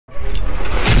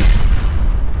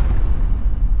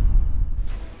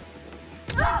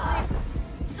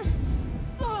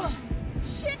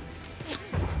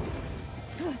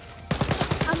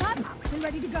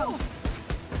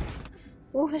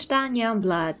Wolfenstein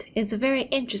Youngblood is a very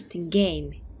interesting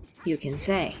game, you can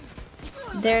say.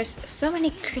 There's so many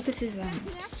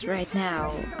criticisms right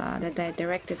now that I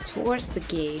directed towards the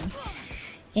game,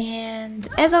 and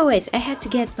as always I had to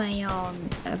get my own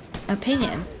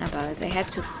opinion about it. I had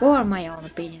to form my own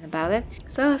opinion about it.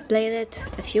 So I've played it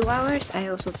a few hours. I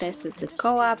also tested the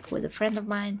co-op with a friend of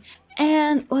mine,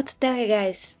 and what to tell you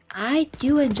guys, I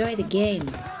do enjoy the game.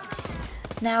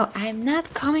 Now, I'm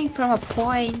not coming from a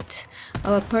point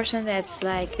of a person that's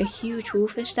like a huge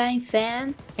Wolfenstein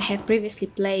fan. I have previously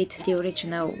played the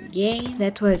original game.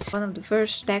 That was one of the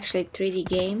first actually 3D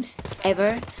games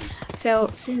ever. So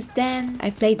since then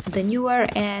I played the newer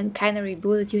and kinda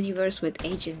rebooted universe with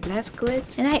Agent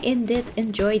Blazkowicz, and I did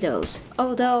enjoy those.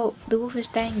 Although the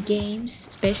Wolfenstein games,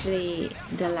 especially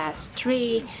the last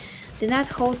 3, did not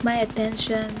hold my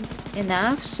attention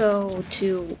enough so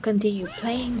to continue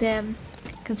playing them,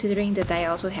 considering that I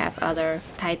also have other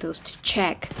titles to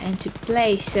check and to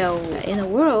play. So in a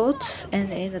world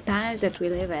and in the times that we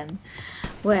live in,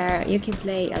 where you can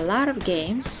play a lot of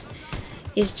games,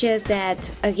 it's just that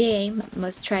a game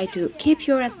must try to keep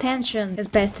your attention as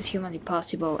best as humanly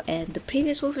possible. And the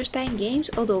previous Wolfenstein games,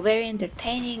 although very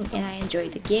entertaining and I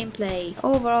enjoyed the gameplay,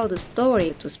 overall the story,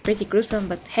 it was pretty gruesome,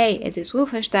 but hey, it is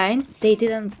Wolfenstein, they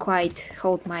didn't quite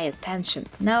hold my attention.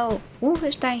 Now,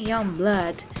 Wolfenstein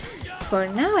Youngblood, for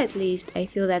now at least, I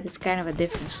feel that it's kind of a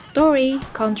different story,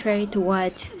 contrary to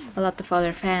what a lot of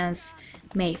other fans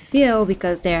may feel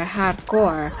because they're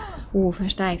hardcore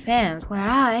Wolfenstein fans, where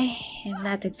I am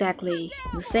not exactly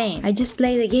the same. I just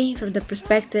play the game from the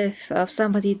perspective of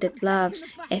somebody that loves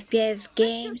FPS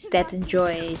games, that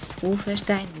enjoys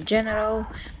Wolfenstein in general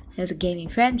as a gaming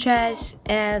franchise,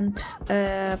 and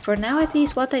for now at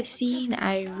least what I've seen,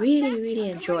 I really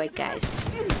enjoyed, guys.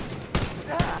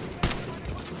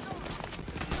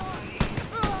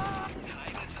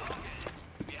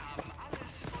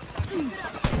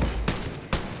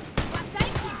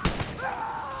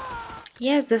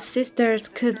 Yes, the sisters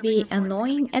could be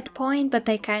annoying at point, but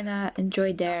I kinda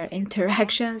enjoy their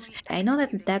interactions. I know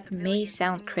that that may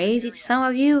sound crazy to some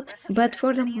of you, but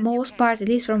for the most part, at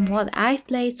least from what I've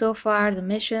played so far, the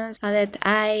missions that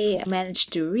I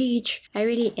managed to reach, I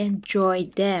really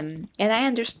enjoyed them. And I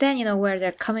understand, you know, where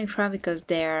they're coming from because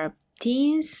they're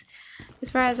teens, as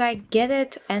far as I get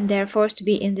it, and they're forced to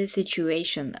be in this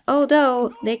situation.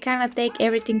 Although they kind of take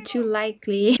everything too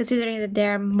lightly, considering that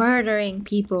they're murdering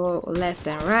people left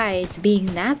and right,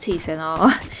 being Nazis and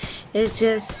all. It's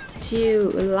just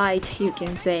too light, you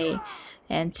can say,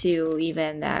 and too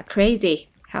even crazy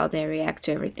how they react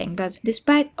to everything. But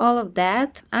despite all of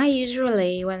that, I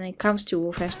usually, when it comes to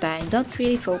Wolfenstein, don't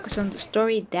really focus on the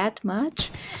story that much.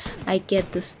 I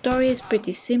get the story is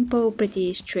pretty simple,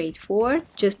 pretty straightforward.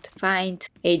 Just find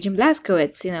Agent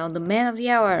Blazkowicz, you know, the man of the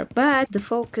hour. But the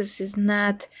focus is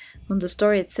not on the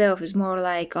story itself, it's more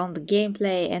like on the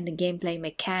gameplay and the gameplay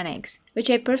mechanics, which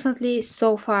I personally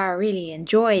so far really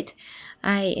enjoyed.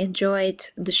 I enjoyed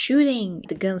the shooting,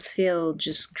 the guns feel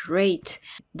just great.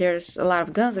 There's a lot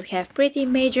of guns that have pretty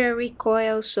major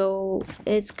recoil, so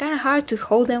it's kind of hard to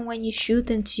hold them when you shoot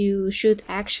and to shoot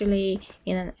actually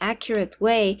in an accurate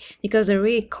way, because the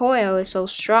recoil is so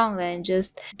strong that it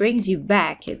just brings you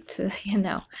back. It, you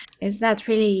know, it's not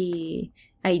really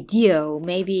ideal.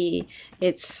 Maybe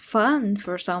it's fun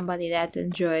for somebody that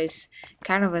enjoys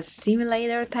kind of a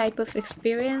simulator type of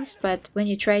experience, but when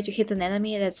you try to hit an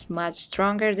enemy that's much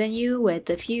stronger than you with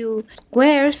a few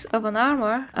squares of an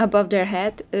armor above their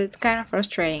head, it's kind of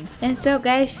frustrating. And so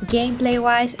guys, gameplay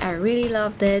wise, I really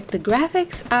loved it. The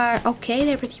graphics are okay,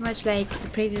 they're pretty much like the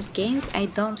previous games. I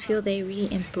don't feel they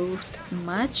really improved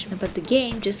much, but the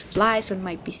game just flies on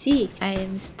my PC. I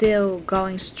am still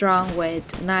going strong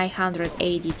with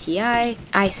 980 Ti,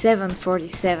 i7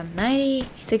 4790,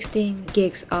 16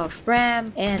 gigs of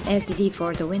RAM, and SSD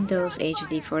for the Windows,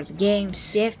 HD for the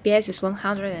games. The FPS is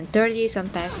 130,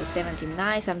 sometimes it's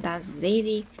 79, sometimes it's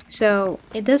 80, so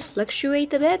it does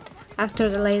fluctuate a bit. After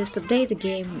the latest update, the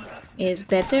game is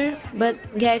better, but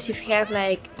guys, if you have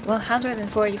like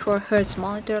 144 Hz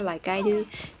monitor like I do,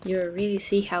 you really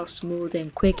see how smooth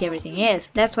and quick everything is.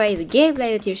 That's why the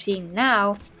gameplay that you're seeing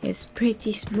now is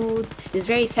pretty smooth. It's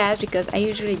very fast because I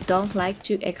usually don't like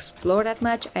to explore that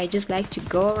much. I just like to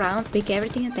go around, pick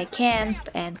everything that I can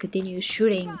and continue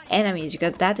shooting enemies,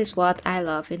 because that is what I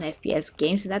love in FPS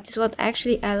games, and that is what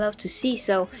actually I love to see.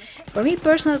 So for me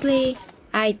personally,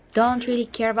 I don't really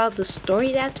care about the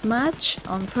story that much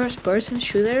on first-person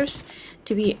shooters.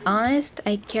 To be honest,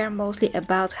 I care mostly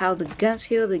about how the guns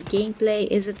feel, the gameplay,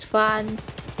 is it fun,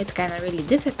 It's kind of really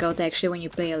difficult actually when you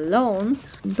play alone,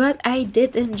 but I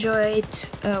did enjoy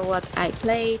what I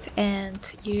played, and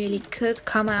you really could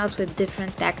come out with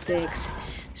different tactics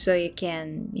so you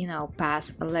can, you know,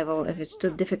 pass a level if it's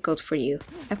too difficult for you.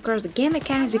 Of course, the game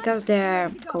mechanics, because they're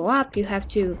co-op, you have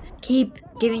to keep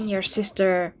giving your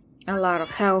sister a lot of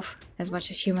health as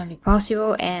much as humanly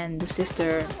possible, and the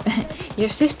sister your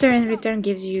sister in return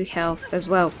gives you health as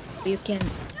well. You can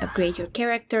upgrade your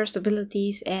character's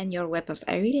abilities and your weapons.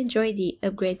 I really enjoy the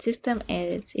upgrade system,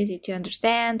 it's easy to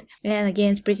understand, and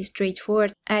again, it's pretty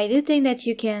straightforward. I do think that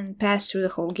you can pass through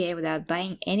the whole game without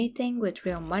buying anything with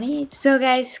real money. So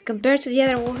guys, compared to the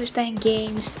other Wolfenstein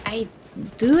games, I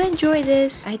do enjoy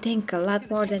this, I think, a lot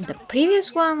more than the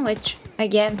previous one, which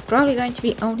again is probably going to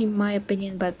be only my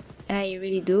opinion, but I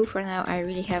really do. For now, I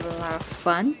really have a lot of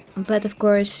fun. But of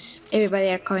course, everybody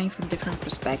are coming from different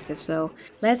perspectives, so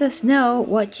let us know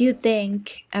what you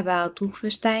think about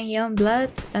Wolfenstein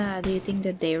Youngblood. Do you think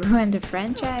that they ruined the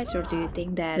franchise, or do you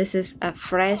think that this is a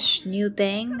fresh new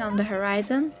thing on the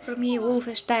horizon? For me,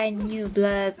 Wolfenstein New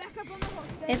Blood,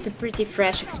 it's a pretty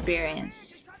fresh experience.